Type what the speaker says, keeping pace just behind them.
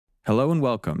Hello and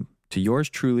welcome to yours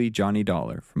truly, Johnny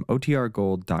Dollar from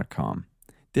OTRGold.com.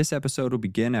 This episode will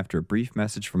begin after a brief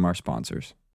message from our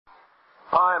sponsors.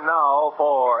 Time now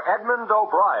for Edmund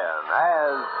O'Brien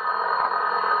as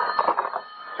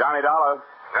Johnny Dollar.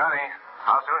 Johnny,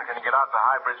 how soon can you get out to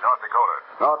High Bridge, North Dakota?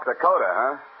 North Dakota,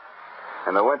 huh?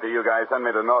 In the winter, you guys send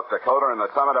me to North Dakota and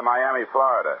the summer to Miami,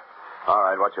 Florida. All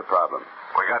right, what's your problem?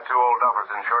 We got two old duffers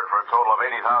insured for a total of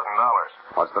 $80,000.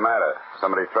 What's the matter?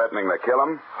 Somebody threatening to kill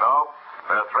them? No,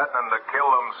 they're threatening to kill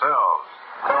themselves.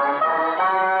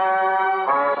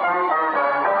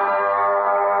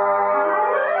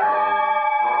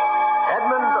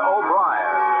 Edmund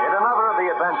O'Brien in another of the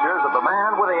adventures of the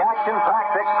man with the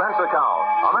action-packed expense account,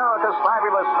 America's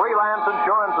fabulous freelance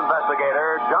insurance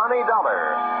investigator, Johnny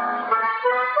Dollar.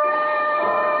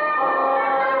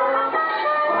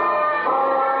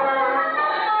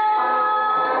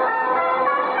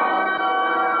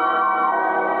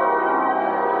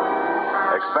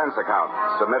 Expense account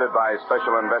submitted by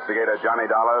Special Investigator Johnny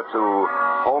Dollar to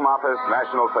Home Office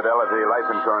National Fidelity Life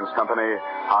Insurance Company,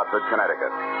 Hartford,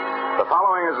 Connecticut. The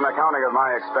following is an accounting of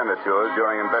my expenditures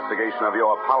during investigation of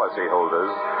your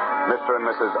policyholders, Mr. and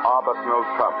Mrs. Arbuthnot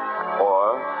Trump,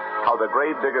 or how the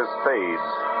grave digger's spades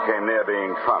came near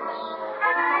being Trump's.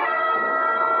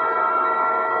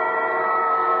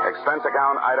 Expense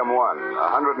account item 1,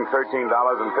 $113.52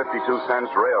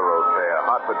 railroad fare,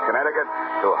 Hartford, Connecticut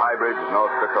to High Bridge, North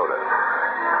Dakota.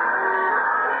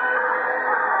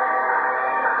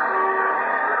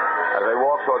 As I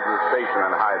walked towards the station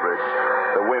in High Bridge,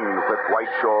 the wind whipped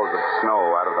white shawls of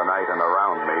snow out of the night and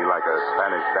around me like a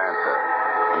Spanish dancer,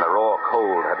 and the raw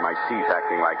cold had my teeth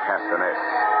acting like castanets.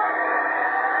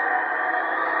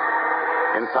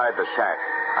 Inside the shack,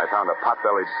 I found a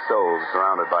pot-bellied stove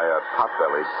surrounded by a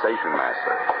pot-bellied station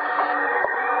master.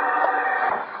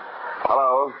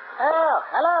 Hello? Oh,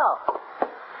 hello.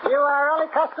 You are early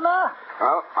customer?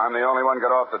 Well, I'm the only one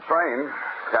got off the train.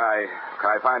 Can I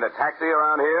find a taxi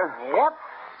around here? Yep.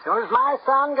 As soon as my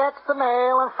son gets the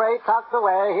mail and freight tucked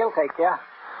away, he'll take you.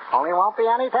 Only won't be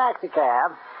any taxi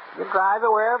cab. You drive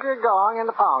it wherever you're going in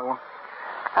the Pong.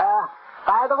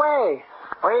 By the way,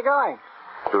 where are you going?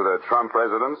 To the Trump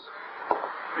residence.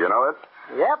 You know it?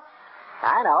 Yep,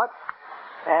 I know it.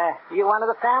 You one of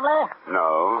the family?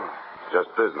 No,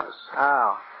 just business.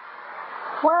 Oh.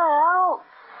 Well,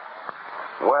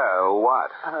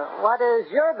 what? what is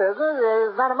your business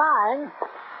is none of mine.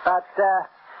 But, have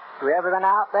you ever been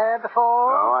out there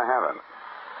before? No, I haven't.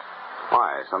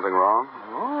 Why, something wrong?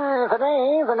 If it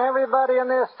ain't, then everybody in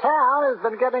this town has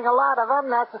been getting a lot of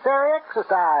unnecessary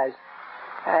exercise.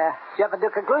 Jumping to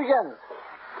conclusions.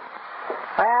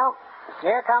 Well,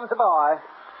 here comes the boy.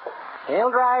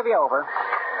 He'll drive you over.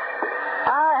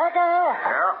 Hickey.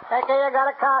 Yeah? Hickey, you got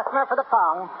a customer for the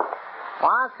Pong.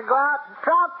 Wants to go out to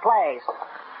Trump place.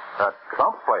 That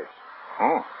Trump place?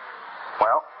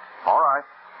 Well, all right.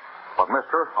 But,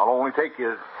 mister, I'll only take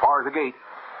you as far as the gate.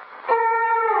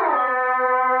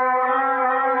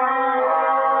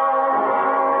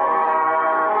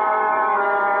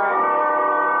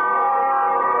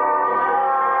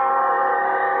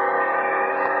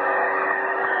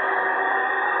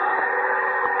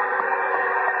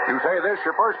 You say this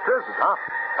your first visit, huh?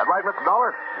 That right, Mr.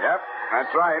 Dollar? Yep,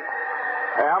 that's right.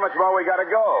 Hey, how much more we got to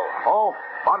go? Oh,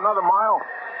 about another mile.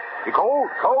 You cold?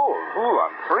 Cold. Ooh,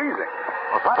 I'm freezing.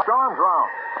 Well, slap your arms around.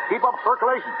 Keep up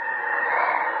circulation.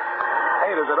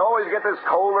 Hey, does it always get this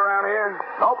cold around here?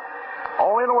 Nope.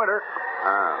 Only in the winter.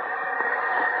 Oh.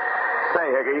 Say,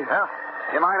 Hickey. Yeah?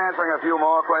 You mind answering a few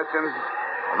more questions?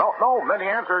 No, many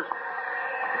answers.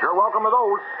 You're welcome to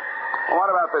those. Well, what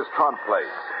about this Trump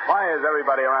place? Why is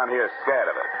everybody around here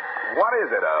scared of it? What is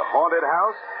it, a haunted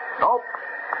house? Nope.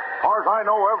 As far as I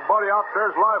know, everybody out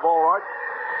there's alive, all right.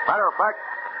 Matter of fact,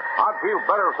 I'd feel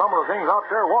better if some of the things out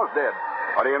there was dead.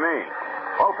 What do you mean?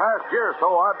 Well, past year or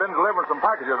so, I've been delivering some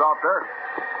packages out there.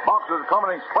 Boxes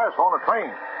coming express on a train.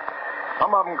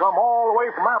 Some of them come all the way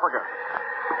from Africa.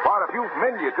 Quite a few from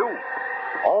India, too.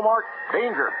 All marked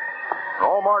danger.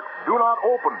 All marked do not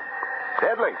open.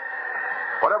 Deadly.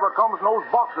 Whatever comes in those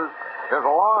boxes is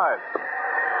alive.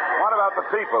 What about the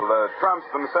people, the Trumps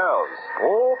themselves?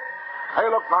 Oh, they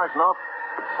look nice enough.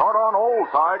 Sort of on the old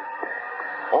side.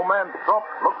 Old man Trump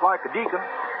looks like a deacon.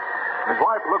 His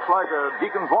wife looks like a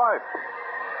deacon's wife.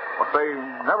 But they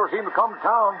never seem to come to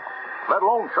town, let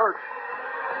alone church.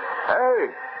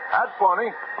 Hey, that's funny.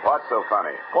 What's so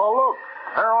funny? Well, look,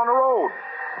 they're on the road.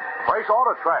 Fresh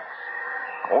auto tracks.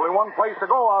 Only one place to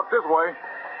go out this way.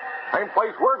 Same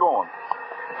place we're going.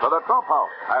 To the Trump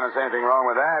house. I don't see anything wrong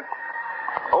with that.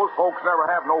 Those folks never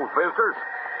have no visitors.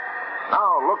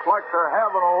 Now it looks like they're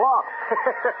having a lot.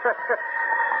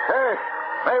 Hey,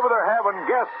 maybe they're having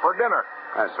guests for dinner.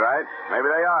 That's right. Maybe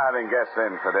they are having guests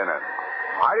in for dinner.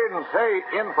 I didn't say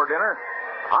in for dinner.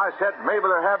 I said maybe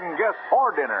they're having guests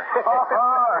for dinner.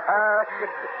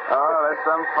 Oh, that's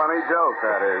some funny joke,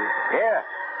 that is. Yeah.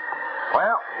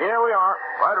 Well, here we are,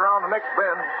 right around the next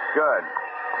bend. Good.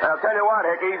 I'll tell you what,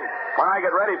 Hickey. When I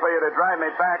get ready for you to drive me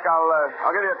back,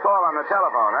 I'll give you a call on the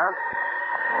telephone, huh?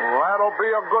 Well, that'll be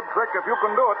a good trick if you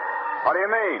can do it. What do you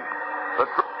mean?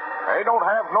 They don't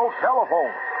have no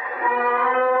telephone.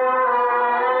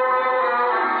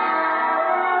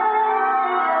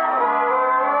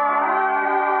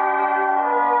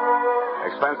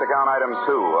 Expense account item 2,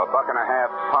 $1.50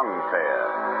 tongue fare.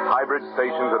 Hybrid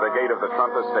station to the gate of the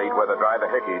Trump estate where the driver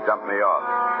Hickey dumped me off.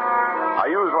 I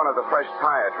used one of the fresh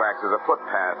tire tracks as a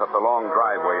footpath up the long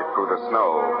driveway through the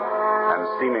snow. And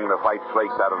steaming the white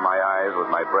flakes out of my eyes with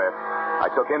my breath, I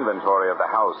took inventory of the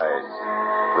house.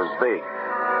 It was big,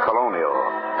 colonial,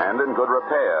 and in good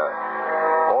repair.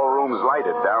 All rooms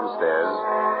lighted downstairs,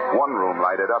 one room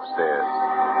lighted upstairs.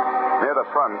 Near the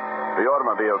front, the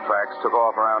automobile tracks took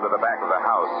off around to the back of the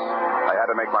house. I had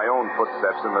to make my own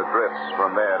footsteps in the drifts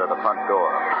from there to the front door.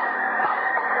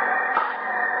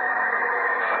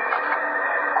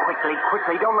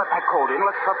 Quickly, don't let that cold in.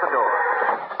 Let's shut the door.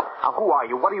 Now, who are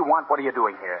you? What do you want? What are you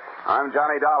doing here? I'm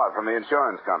Johnny Dollar from the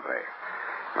insurance company.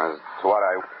 As to what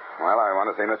I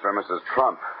want to see Mr. and Mrs.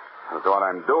 Trump. As to what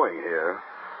I'm doing here,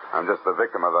 I'm just the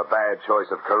victim of a bad choice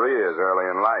of careers early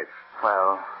in life.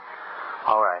 Well,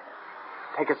 all right.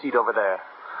 Take a seat over there.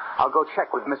 I'll go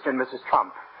check with Mr. and Mrs.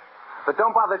 Trump. But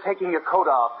don't bother taking your coat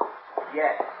off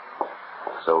yet.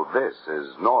 So this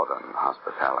is Northern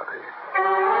hospitality.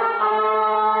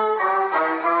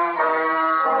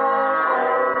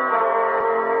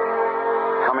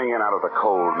 Coming in out of the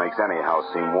cold makes any house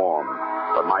seem warm,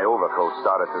 but my overcoat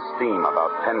started to steam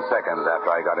about 10 seconds after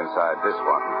I got inside this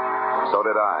one. So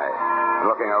did I. And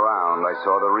looking around, I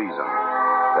saw the reason.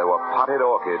 There were potted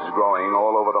orchids growing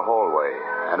all over the hallway,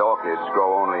 and orchids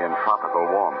grow only in tropical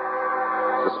warmth.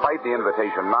 Despite the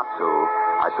invitation not to,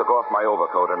 I took off my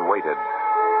overcoat and waited.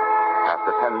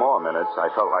 After 10 more minutes, I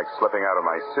felt like slipping out of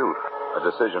my suit, a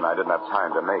decision I didn't have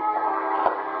time to make.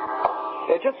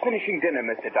 They're just finishing dinner,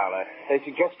 Mr. Dollar. They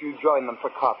suggest you join them for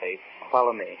coffee.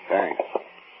 Follow me. Thanks.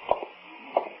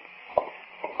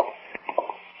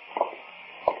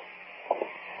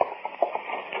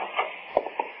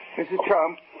 Mrs.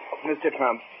 Trump, Mr.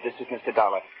 Trump, this is Mr.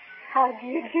 Dollar. How do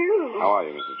you do? How are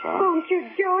you, Mrs. Trump? Won't you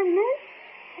join us?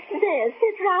 There,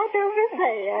 sit right over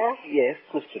there. Yes,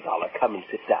 Mr. Dollar, come and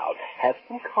sit down. Have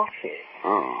some coffee.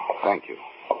 Oh, thank you.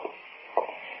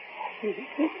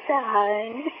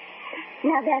 Fine.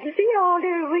 Now that'll be all,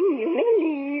 Irwin. You may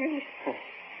leave.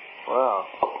 Well.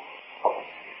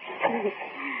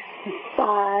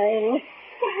 Fine.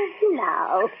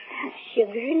 Now,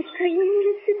 sugar and cream,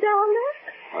 Mr. Dollar?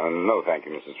 No, thank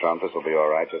you, Mrs. Trump. This will be all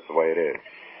right just the way it is.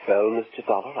 Well, Mr.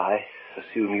 Dollar, I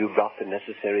assume you brought the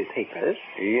necessary papers?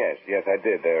 Yes, I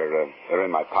did. They're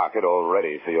in my pocket all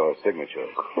ready for your signature.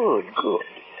 Good.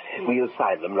 We'll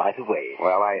sign them right away.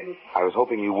 Well, I was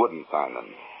hoping you wouldn't sign them,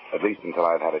 at least until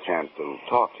I've had a chance to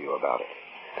talk to you about it.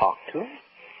 Talk to us?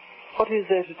 What is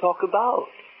there to talk about?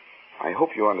 I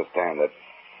hope you understand that,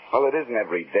 well, it isn't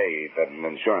every day that an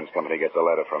insurance company gets a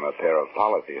letter from a pair of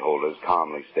policyholders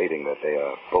calmly stating that they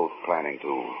are both planning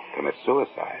to commit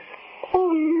suicide.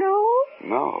 Oh, no?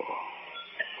 No.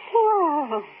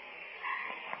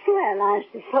 Well, I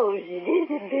suppose it is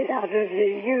a bit out of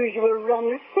the usual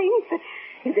run of things, but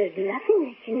there's nothing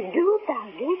we can do about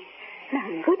it.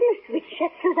 My goodness, we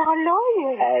checked with our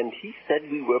lawyer. And he said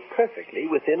we were perfectly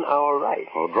within our rights.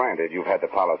 Well, granted, you've had the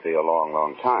policy a long,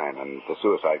 long time, and the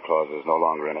suicide clause is no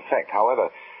longer in effect. However,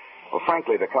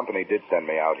 frankly, the company did send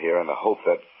me out here in the hope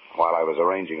that while I was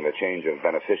arranging the change of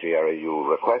beneficiary you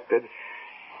requested,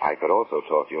 I could also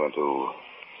talk you into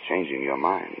changing your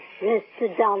mind.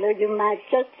 Mr. Dollar, you might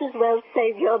just as well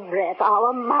save your breath.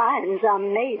 Our minds are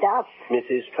made up.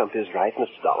 Mrs. Trump is right,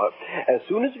 Mr. Dollar. As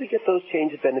soon as we get those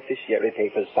change of beneficiary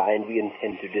papers signed, we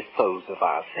intend to dispose of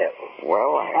ourselves.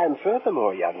 Well, And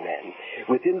furthermore, young man,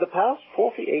 within the past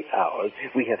 48 hours,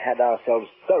 we have had ourselves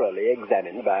thoroughly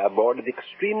examined by a board of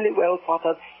extremely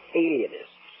well-thought-of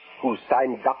alienists who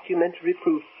signed documentary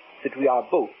proof that we are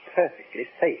both perfectly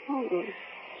safe.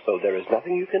 So there is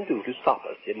nothing you can do to stop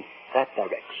us in that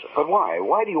direction. But why?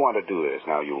 Why do you want to do this?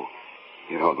 Now, you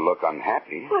don't look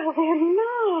unhappy. Well, we're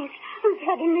not. We've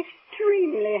had an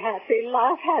extremely happy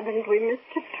life, haven't we,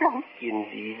 Mr. Trump?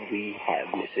 Indeed, we have,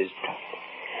 Mrs. Trump.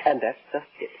 And that's just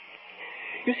it.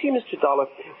 You see, Mr. Dollar,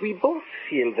 we both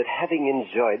feel that having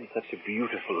enjoyed such a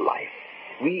beautiful life,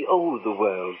 we owe the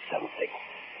world something.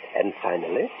 And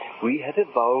finally, we have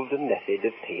evolved a method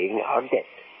of paying our debt.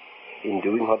 In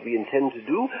doing what we intend to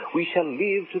do, we shall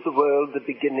leave to the world the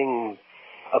beginnings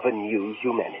of a new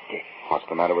humanity. What's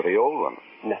the matter with the old one?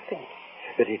 Nothing.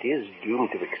 But it is doomed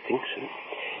to extinction.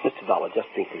 Mr. Dollar, just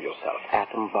think of yourself.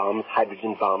 Atom bombs,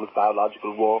 hydrogen bombs,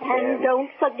 biological warfare. And don't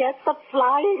forget the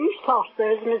flying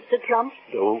saucers, Mr. Trump.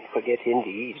 Don't forget,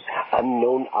 indeed.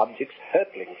 Unknown objects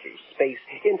hurtling through space,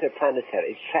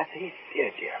 interplanetary traffic.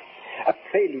 Dear, dear. A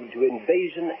prelude to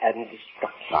invasion and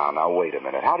destruction. Now, wait a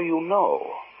minute. How do you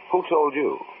know? Who told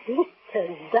you?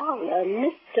 Mr. Dollar,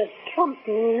 Mr. Trump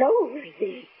knows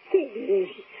these things.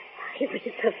 He was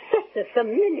a professor for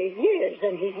many years,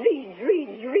 and he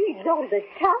reads all the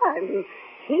time.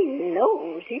 He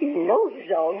knows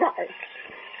all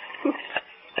that.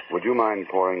 Would you mind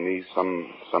pouring me some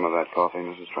of that coffee,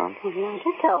 Mrs. Trump? Not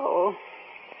at all.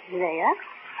 There.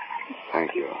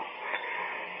 Thank you.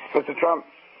 Mr. Trump,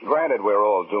 granted we're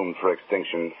all doomed for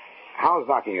extinction, how's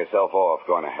knocking yourself off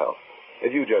going to help?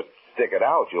 If you just stick it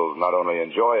out, you'll not only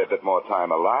enjoy a bit more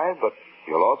time alive, but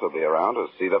you'll also be around to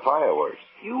see the fireworks.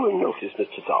 You will notice,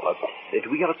 Mr. Dollar, that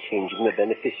we are changing the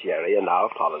beneficiary in our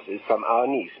policies from our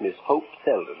niece, Miss Hope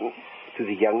Selden, to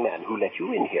the young man who let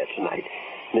you in here tonight,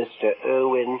 Mr.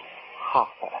 Irwin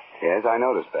Harper. Yes, I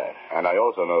noticed that. And I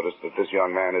also noticed that this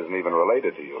young man isn't even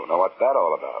related to you. Now, what's that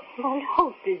all about? Well,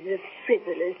 Hope is a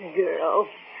frivolous girl.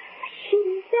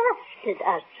 She laughed at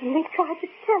us when we tried to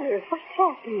tell her what's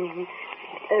happening.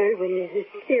 Irwin is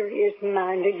a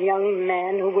serious-minded young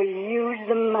man who will use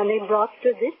the money brought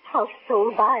to this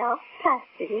household by our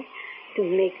passing to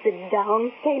make the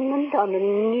down payment on a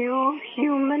new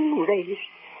human race.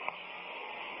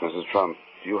 Mrs. Trump,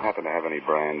 do you happen to have any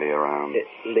brandy around?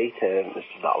 Later,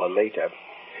 Mr. Dollar, later.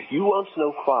 You want to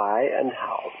know why and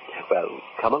how. Well,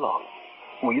 come along.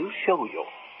 We'll show you.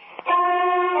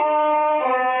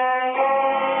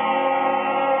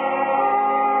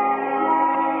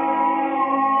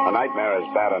 A nightmare is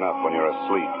bad enough when you're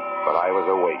asleep, but I was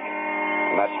awake,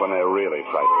 and that's when they're really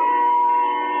frightening.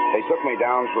 They took me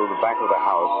down through the back of the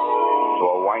house to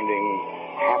a winding,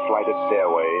 half-lighted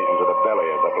stairway into the belly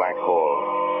of the black hole.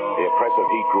 The oppressive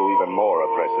heat grew even more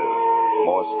oppressive.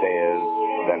 More stairs,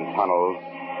 then tunnels.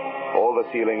 All the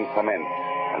ceilings cement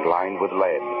and lined with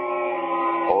lead.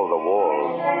 All the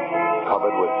walls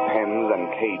covered with pens and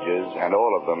cages, and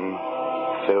all of them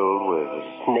filled with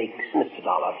snakes, Mr.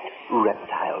 Dollar.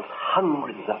 Reptiles,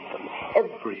 hundreds of them.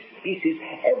 Every species,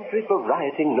 every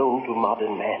variety known to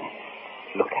modern man.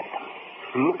 Look at them.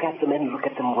 Look at them and look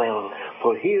at them well,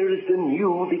 for here is the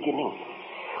new beginning.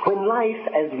 When life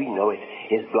as we know it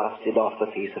is blasted off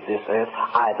the face of this earth,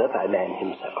 either by man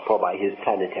himself or by his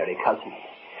planetary cousins.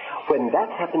 When that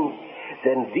happens,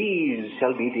 then these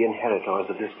shall be the inheritors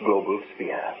of this global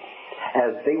sphere,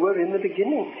 as they were in the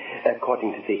beginning,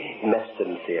 according to the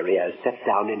Meston theory as set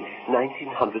down in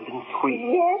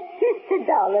 1903. Yes, Mr.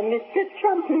 Dollar, Mr.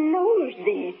 Trump knows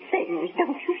these things,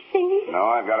 don't you see? No,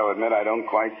 I've got to admit I don't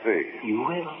quite see. You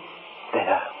will.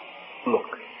 There.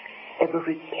 Look.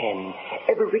 Every pen,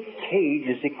 every cage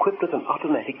is equipped with an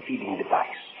automatic feeding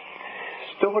device.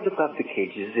 Stored above the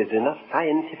cages is enough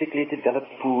scientifically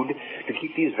developed food to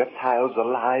keep these reptiles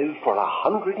alive for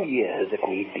 100 years if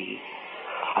need be.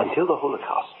 Until the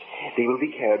Holocaust, they will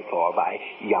be cared for by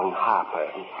young Harper.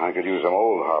 I could use some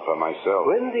old Harper myself.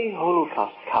 When the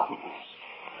Holocaust comes,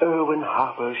 Irwin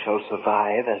Harper shall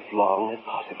survive as long as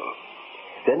possible.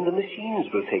 Then the machines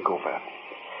will take over.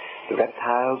 The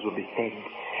reptiles will be fed,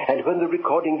 and when the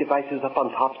recording devices up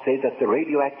on top say that the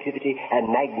radioactivity and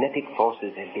magnetic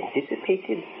forces have been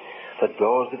dissipated, the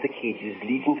doors of the cages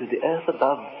leading to the earth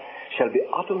above shall be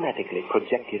automatically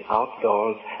projected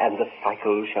outdoors, and the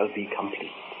cycle shall be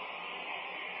complete.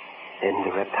 Then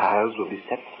the reptiles will be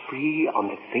set free on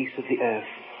the face of the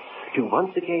earth to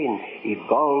once again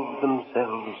evolve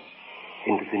themselves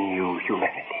into the new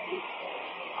humanity.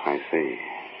 I see.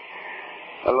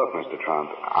 Look, Mr. Trump,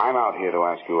 I'm out here to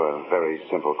ask you a very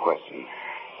simple question.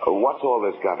 What's all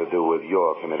this got to do with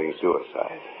your committing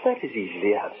suicide? That is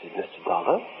easily answered, Mr.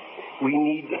 Dollar. We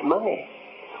need money.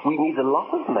 We need a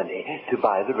lot of money to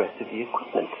buy the rest of the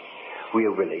equipment. We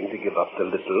are willing to give up the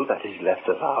little that is left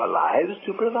of our lives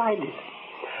to provide it.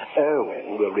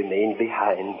 Irwin will remain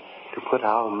behind to put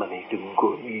our money to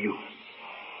good use.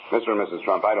 Mr. and Mrs.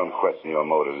 Trump, I don't question your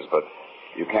motives, but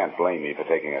you can't blame me for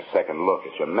taking a second look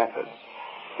at your methods.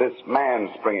 This man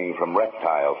springing from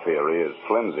reptile theory is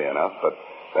flimsy enough, but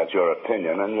that's your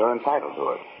opinion and you're entitled to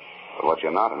it. But what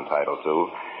you're not entitled to,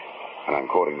 and I'm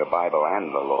quoting the Bible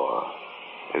and the law,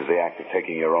 is the act of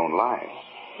taking your own lives.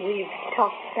 We've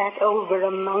talked that over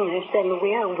among us, and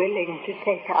we are willing to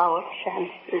take our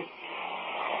chances.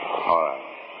 All right.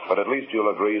 But at least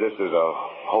you'll agree this is a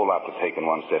whole lot to take in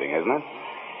one sitting, isn't it?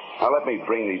 Now, let me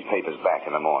bring these papers back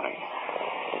in the morning.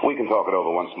 We can talk it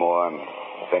over once more, and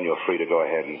then you're free to go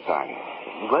ahead and sign.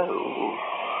 Well,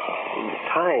 the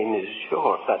time is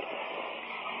short, but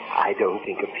I don't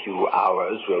think a few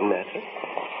hours will matter.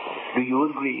 Do you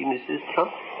agree, Mrs.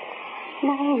 Trump?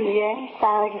 Yes,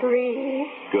 I agree.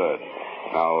 Good.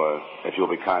 Now, if you'll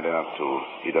be kind enough to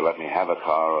either let me have a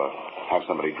car or have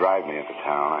somebody drive me into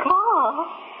town. Car?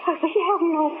 We have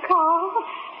no car.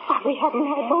 We haven't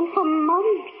had one for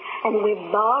months, and we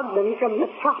borrowed them from the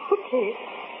property.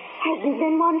 Hasn't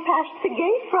been one past the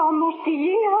gate for almost a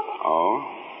year. Oh?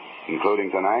 Including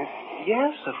tonight?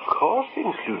 Yes, of course,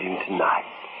 including tonight.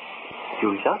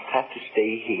 You'll just have to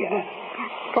stay here.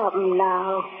 Come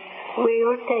now.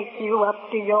 We'll take you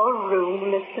up to your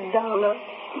room, Mr. Dollar.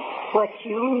 What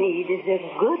you need is a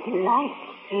good night's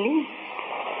sleep.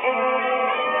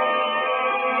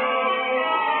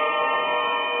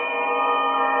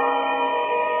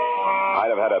 I'd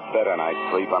have had a better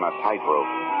night's sleep on a tightrope.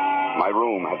 My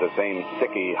room had the same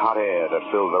sticky, hot air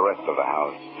that filled the rest of the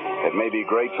house. It may be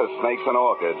great for snakes and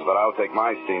orchids, but I'll take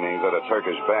my steamings at a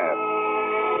Turkish bath.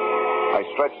 I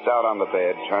stretched out on the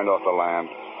bed, turned off the lamp,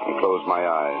 and closed my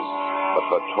eyes. But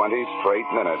for 20 straight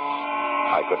minutes,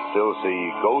 I could still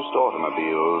see ghost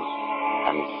automobiles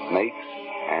and snakes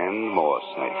and more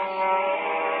snakes.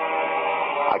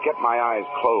 I kept my eyes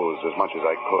closed as much as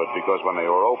I could because when they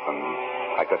were open,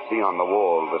 I could see on the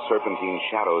wall the serpentine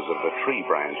shadows of the tree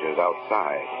branches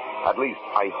outside. At least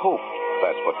I hoped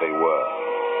that's what they were.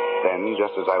 Then,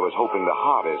 just as I was hoping the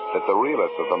hardest that the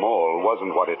realest of them all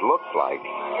wasn't what it looked like,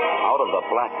 out of the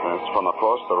blackness from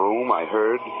across the room I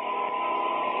heard...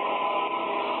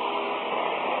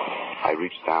 I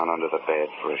reached down under the bed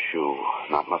for a shoe.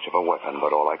 Not much of a weapon,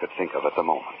 but all I could think of at the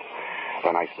moment.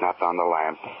 Then I snapped on the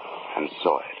lamp and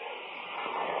saw it.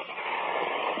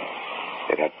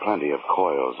 It had plenty of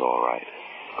coils, all right,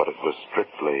 but it was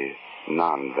strictly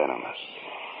non-venomous.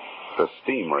 The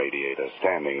steam radiator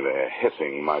standing there,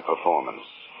 hissing my performance.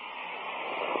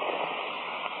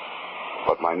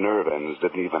 But my nerve ends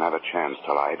didn't even have a chance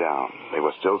to lie down. They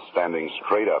were still standing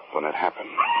straight up when it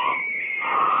happened.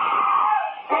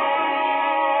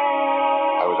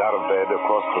 I was out of bed,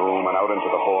 across the room, and out into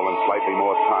the hall in slightly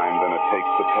more time than it takes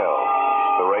to tell.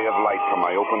 The ray of light from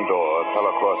my open door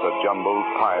fell across a jumbled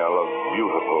pile of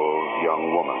beautiful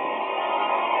young women.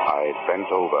 I bent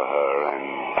over her and...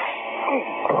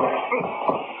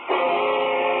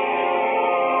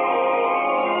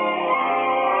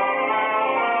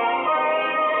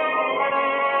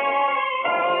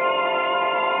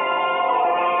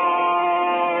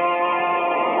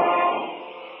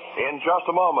 In just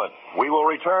a moment, we will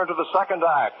return to the second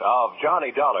act of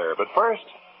Johnny Dollar. But first...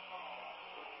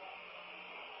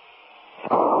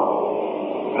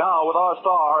 Now, with our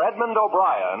star, Edmund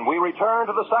O'Brien, we return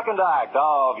to the second act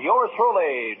of yours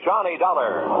truly, Johnny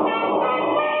Dollar.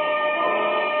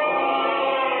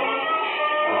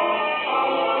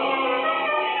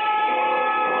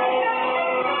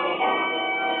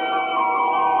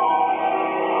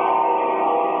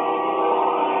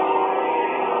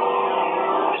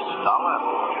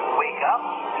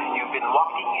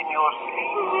 Walking in your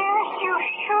sleep. Yes, you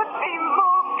should be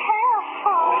more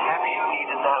careful. Perhaps you need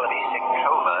analysis. Basic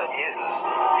coma is.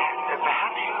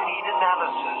 Perhaps you need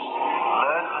analysis.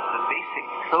 Learn what the basic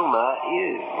coma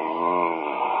is.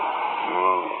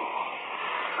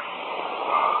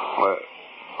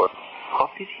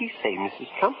 What did he say, Mrs.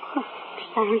 Trump?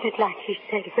 Sounded like he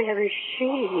said, where is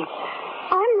she?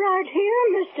 I'm right here,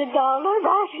 Mr. Dollar,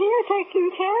 right here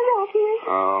taking care of you.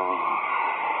 Oh.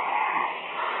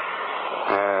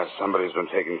 Yeah, somebody's been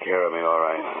taking care of me, all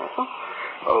right.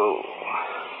 Oh.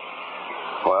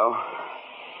 Well,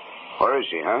 where is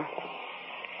she, huh?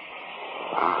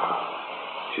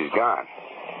 She's gone.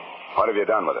 What have you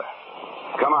done with her?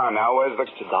 Come on now, where's the...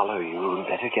 Mr. Dollar, you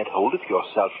better get hold of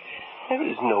yourself. There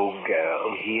is no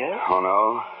girl here. Oh,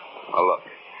 no? Well, look.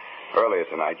 Earlier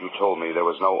tonight, you told me there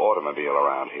was no automobile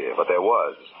around here, but there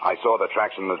was. I saw the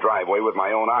tracks in the driveway with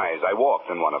my own eyes. I walked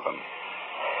in one of them.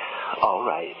 All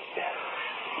right.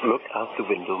 Look out the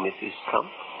window, Mrs. Trump.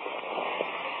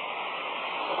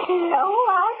 No,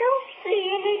 I don't see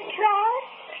any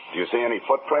tracks. Do you see any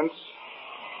footprints?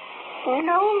 No,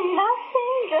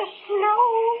 nothing, just snow.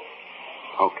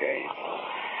 Okay.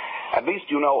 At least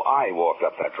you know I walked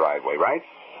up that driveway, right?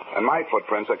 And my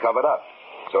footprints are covered up.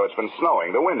 So it's been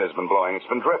snowing. The wind has been blowing. It's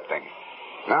been drifting.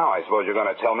 Now I suppose you're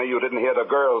going to tell me you didn't hear the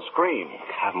girl scream.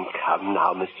 Come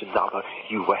now, Mr. Dollar.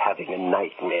 You were having a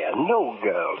nightmare. No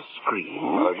girl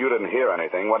scream. Well, if you didn't hear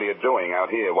anything, what are you doing out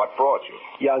here? What brought you?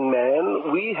 Young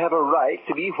man, we have a right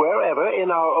to be wherever in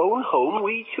our own home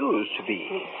we choose to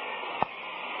be.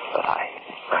 But I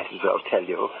might as well tell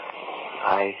you,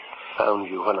 I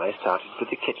found you when I started to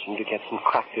the kitchen to get some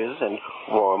crackers and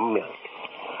warm milk.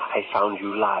 I found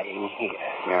you lying here.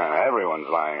 Yeah, everyone's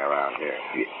lying around here.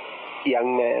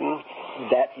 Young man,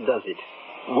 that does it.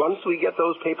 Once we get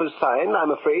those papers signed,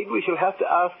 I'm afraid we shall have to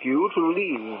ask you to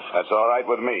leave. That's all right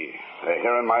with me. They're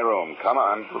here in my room. Come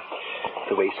on.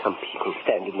 The way some people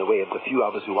stand in the way of the few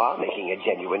of us who are making a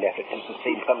genuine effort to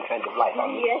sustain some kind of life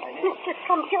on this Yes, planet. Mr.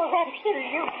 Trump, you're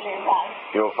absolutely right.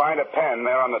 You'll find a pen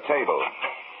there on the table.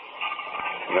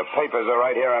 The papers are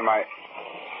right here in my...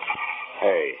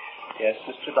 Hey, Yes,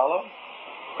 Mr. Dollar?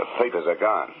 the papers are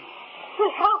gone.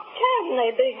 Well, how can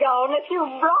they be gone if you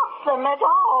brought them at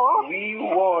all? We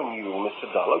warn you,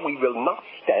 Mr. Dollar, we will not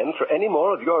stand for any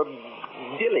more of your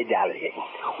dilly-dallying.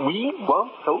 We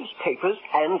want those papers,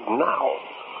 and now.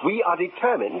 We are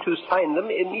determined to sign them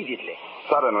immediately.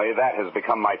 Suddenly, that has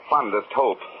become my fondest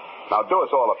hope. Now, do us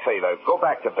all a favor. Go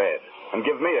back to bed and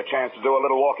give me a chance to do a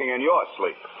little walking in your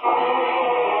sleep.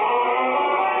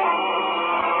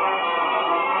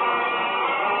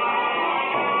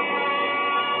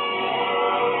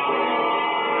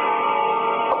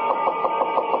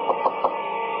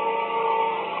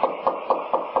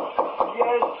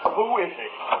 Who is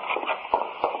it?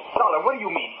 Dollar, what do you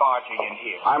mean barging in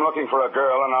here? I'm looking for a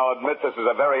girl, and I'll admit this is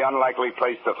a very unlikely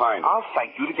place to find her. I'll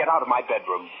thank you to get out of my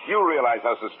bedroom. You realize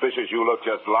how suspicious you look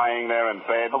just lying there in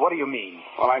bed? What do you mean?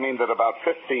 Well, I mean that about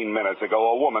 15 minutes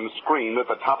ago, a woman screamed at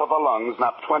the top of her lungs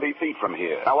not 20 feet from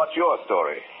here. Now, what's your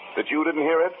story? That you didn't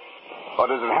hear it? Or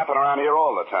does it happen around here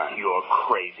all the time? You're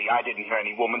crazy. I didn't hear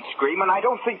any woman scream, and I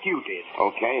don't think you did.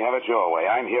 Okay, have it your way.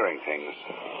 I'm hearing things.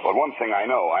 But one thing I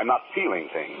know, I'm not feeling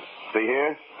things. See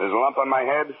here? There's a lump on my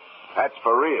head? That's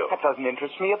for real. That doesn't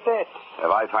interest me a bit.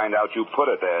 If I find out you put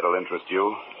it there, it'll interest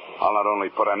you. I'll not only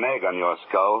put an egg on your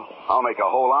skull, I'll make a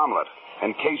whole omelet.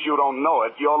 In case you don't know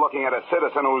it, you're looking at a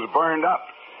citizen who's burned up.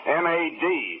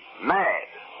 M-A-D. Mad.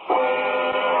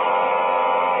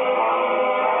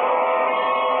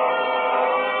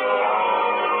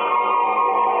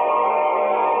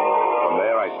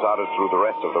 Started through the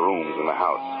rest of the rooms in the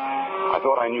house. I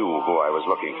thought I knew who I was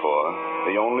looking for.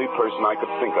 The only person I could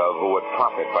think of who would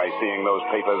profit by seeing those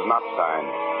papers not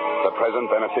signed. The present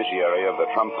beneficiary of the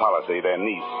Trump policy, their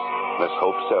niece, Miss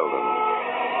Hope Selden.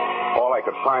 All I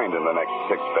could find in the next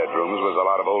 6 bedrooms was a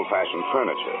lot of old-fashioned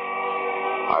furniture.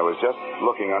 I was just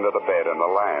looking under the bed in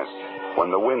the last when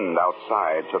the wind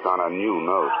outside took on a new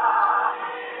note.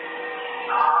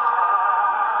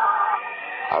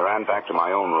 I ran back to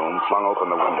my own room, flung open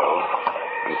the window,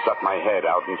 and stuck my head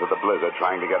out into the blizzard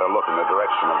trying to get a look in the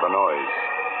direction of the noise.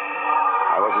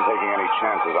 I wasn't taking any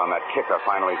chances on that kicker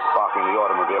finally sparking the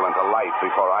automobile into life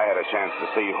before I had a chance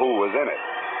to see who was in it.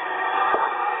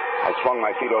 I swung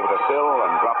my feet over the sill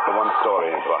and dropped the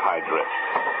one-story into a high drift.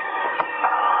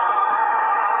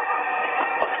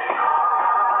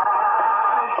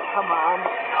 Come on.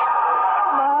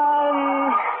 Come on.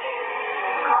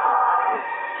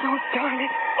 Oh, darn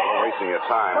it. Don't wasting your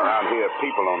time. Around here,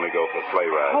 people only go for sleigh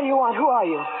rides. What do you want? Who are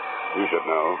you? You should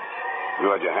know.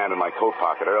 You had your hand in my coat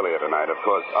pocket earlier tonight. Of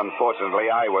course, unfortunately,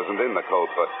 I wasn't in the coat,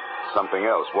 but something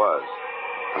else was.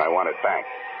 And I want it back.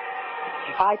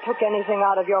 If I took anything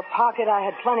out of your pocket, I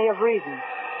had plenty of reason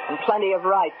and plenty of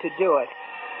right to do it.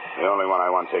 The only one I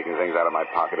want taking things out of my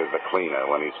pocket is the cleaner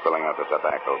when he's spilling out the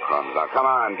tobacco crumbs. Now, come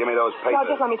on, give me those papers. No,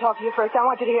 just let me talk to you first. I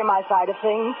want you to hear my side of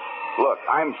things. Look,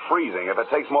 I'm freezing. If it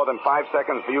takes more than 5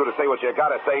 seconds for you to say what you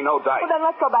gotta say, no dice. Well, then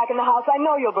let's go back in the house. I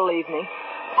know you'll believe me.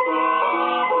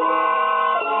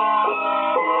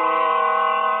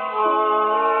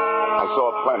 I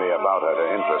saw plenty about her to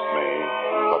interest me,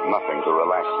 but nothing to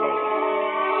relax me.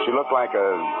 She looked like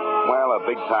a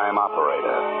big-time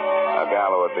operator. A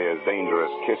gal who would be as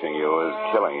dangerous kissing you as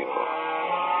killing you.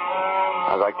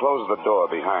 As I closed the door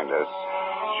behind us,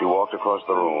 she walked across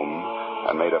the room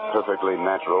and made a perfectly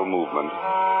natural movement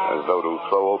as though to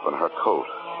throw open her coat.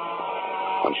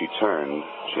 When she turned,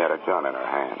 she had a gun in her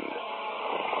hand.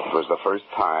 It was the first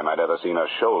time I'd ever seen a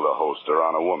shoulder holster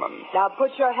on a woman. Now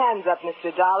put your hands up,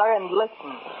 Mr. Dollar, and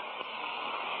listen.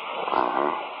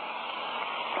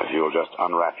 Uh-huh. If you'll just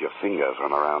unwrap your finger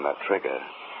from around that trigger,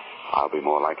 I'll be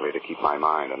more likely to keep my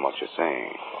mind on what you're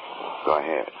saying. Go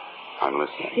ahead. I'm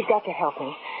listening. You've got to help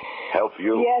me. Help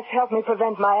you? Yes, help me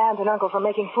prevent my aunt and uncle from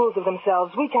making fools of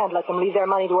themselves. We can't let them leave their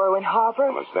money to Erwin Harper.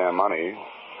 Well, it's their money.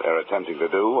 They're attempting to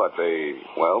do what they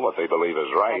believe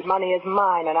is right. That money is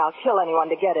mine, and I'll kill anyone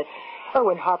to get it.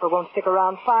 Erwin Harper won't stick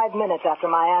around 5 minutes after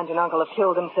my aunt and uncle have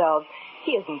killed themselves.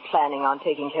 He isn't planning on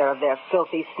taking care of their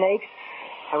filthy snakes.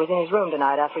 I was in his room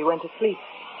tonight after he went to sleep.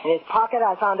 In his pocket,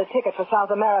 I found a ticket for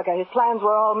South America. His plans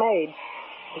were all made.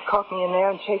 He caught me in there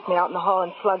and chased me out in the hall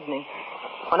and slugged me.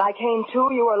 When I came to,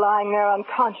 you were lying there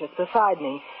unconscious beside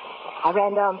me. I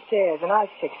ran downstairs, and I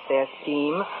fixed their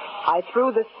scheme. I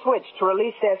threw the switch to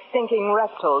release their stinking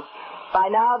reptiles. By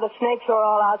now, the snakes are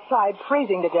all outside,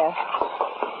 freezing to death.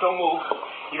 Don't move.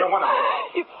 You don't want to.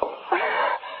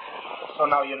 So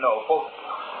now you know, both.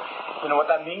 You know what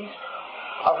that means?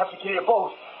 I'll have to kill you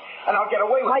both, and I'll get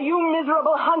away with it. Why, you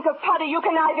miserable hunk of putty, you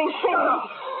conniving thing.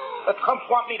 The Trumps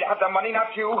want me to have the money,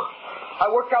 not you. I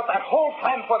worked out that whole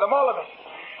plan for them, all of it.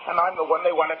 And I'm the one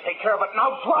they want to take care of it.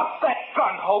 Now drop that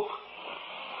gun, Hope.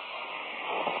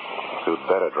 You'd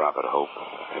better drop it, Hope.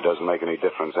 It doesn't make any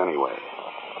difference anyway.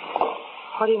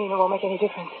 What do you mean it won't make any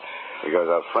difference? Because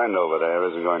our friend over there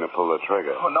isn't going to pull the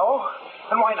trigger. Oh, no?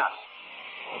 And why not?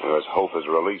 Because Hope has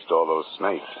released all those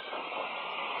snakes.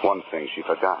 One thing she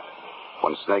forgot.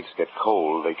 When snakes get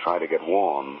cold, they try to get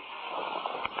warm.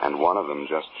 And one of them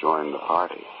just joined the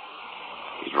party.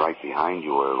 He's right behind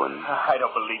you, Erwin. I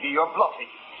don't believe you. You're bluffing.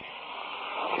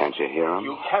 Can't you hear him?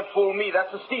 You can't fool me.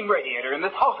 That's a steam radiator. In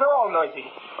this house, they're all noisy.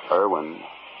 Erwin,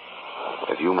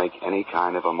 if you make any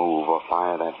kind of a move or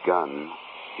fire that gun,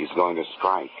 he's going to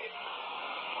strike.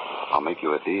 I'll make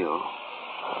you a deal.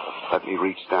 Let me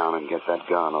reach down and get that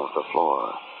gun off the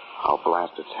floor. I'll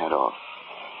blast its head off.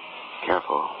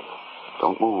 Careful.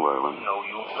 Don't move, Erwin. No,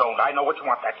 you don't. I know what you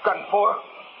want that gun for.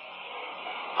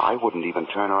 I wouldn't even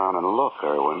turn around and look,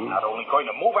 Erwin. Not only going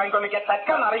to move, I'm going to get that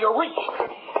gun out of your reach.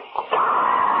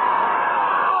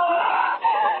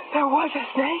 There was a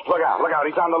snake. Look out,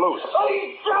 he's on the loose. Oh,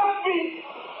 he shot me!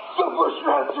 The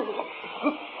Bushmaster!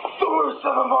 The worst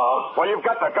of them all! Well, you've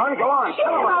got the gun. Go on. Shoot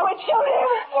him, Howard, shoot him!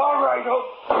 All right,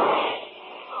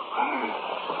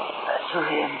 That's for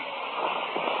him.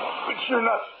 But you're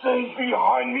not staying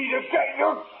behind me to get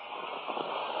your...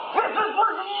 This is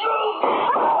for you!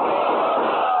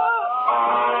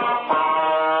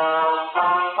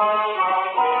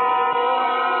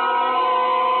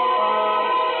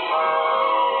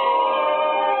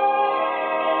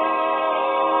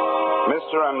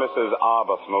 Mr. and Mrs.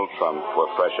 Arbuthnot Trump were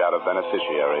fresh out of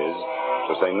beneficiaries,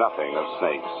 to say nothing of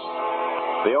snakes.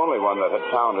 The only one that had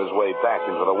found his way back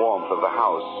into the warmth of the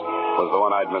house was the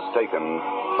one I'd mistaken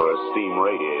for a steam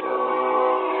radiator.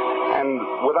 And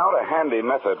without a handy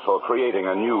method for creating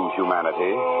a new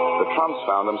humanity, the Trumps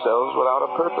found themselves without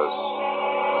a purpose.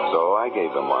 So I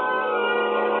gave them one.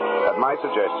 At my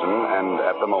suggestion, and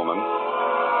at the moment,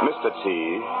 Mr. T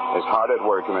is hard at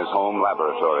work in his home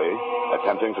laboratory,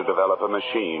 attempting to develop a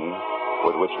machine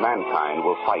with which mankind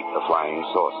will fight the flying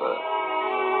saucer.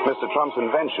 Mr. Trump's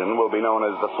invention will be known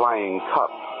as the Flying Cup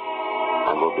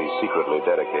and will be secretly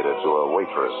dedicated to a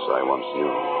waitress I once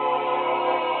knew.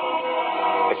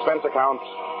 Expense account,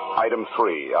 item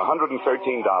 3,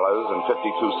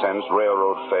 $113.52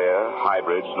 railroad fare, High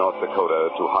Bridge, North Dakota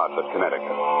to Hartford,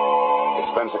 Connecticut.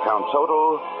 Expense account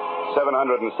total,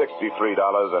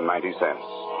 $763.90.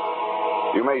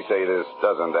 You may say this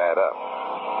doesn't add up,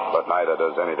 but neither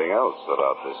does anything else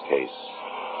about this case.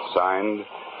 Signed,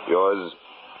 yours,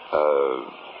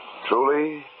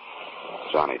 truly,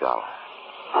 Johnny Dollar.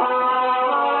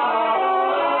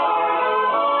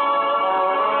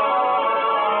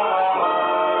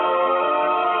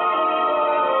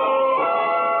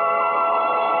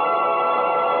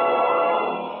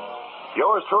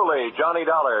 Yours truly, Johnny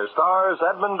Dollar, stars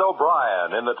Edmund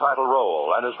O'Brien in the title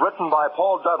role and is written by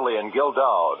Paul Dudley and Gil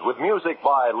Dowd with music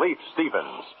by Leith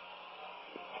Stevens.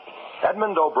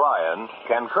 Edmund O'Brien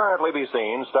can currently be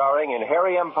seen starring in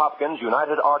Harry M. Popkins'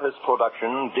 United Artists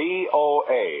production,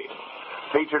 D.O.A.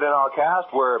 Featured in our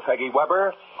cast were Peggy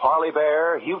Weber, Harley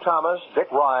Bear, Hugh Thomas,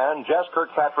 Dick Ryan, Jess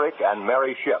Kirkpatrick, and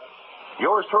Mary Shipp.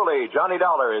 Yours truly, Johnny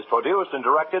Dollar, is produced and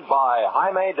directed by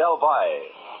Jaime Del Valle.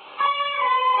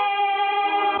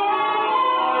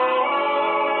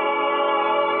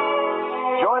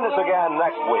 Join us again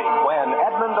next week when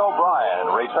Edmund O'Brien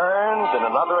returns in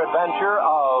another adventure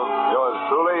of Yours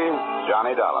truly,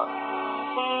 Johnny Dollar.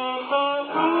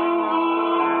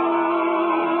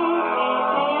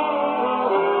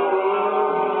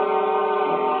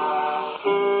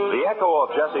 The echo Echo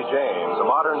of Jesse James, a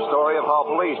modern story of how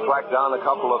police tracked down a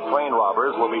couple of train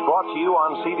robbers, will be brought to you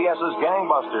on CBS's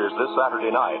Gangbusters this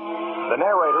Saturday night. The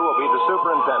narrator will be the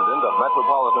Superintendent of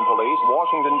Metropolitan Police,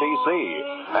 Washington, D.C.,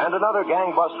 and another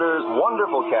Gangbusters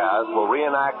wonderful cast will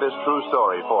reenact this true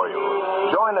story for you.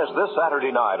 Join us this Saturday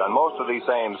night on most of these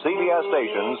same CBS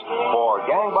stations for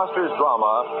Gangbusters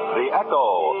drama, The Echo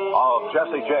of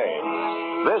Jesse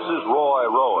James. This is Roy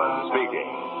Rowan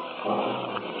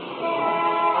speaking.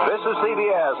 This is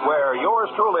CBS, where yours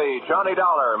truly, Johnny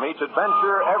Dollar, meets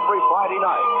adventure every Friday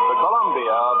night. The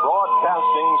Columbia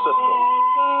Broadcasting System.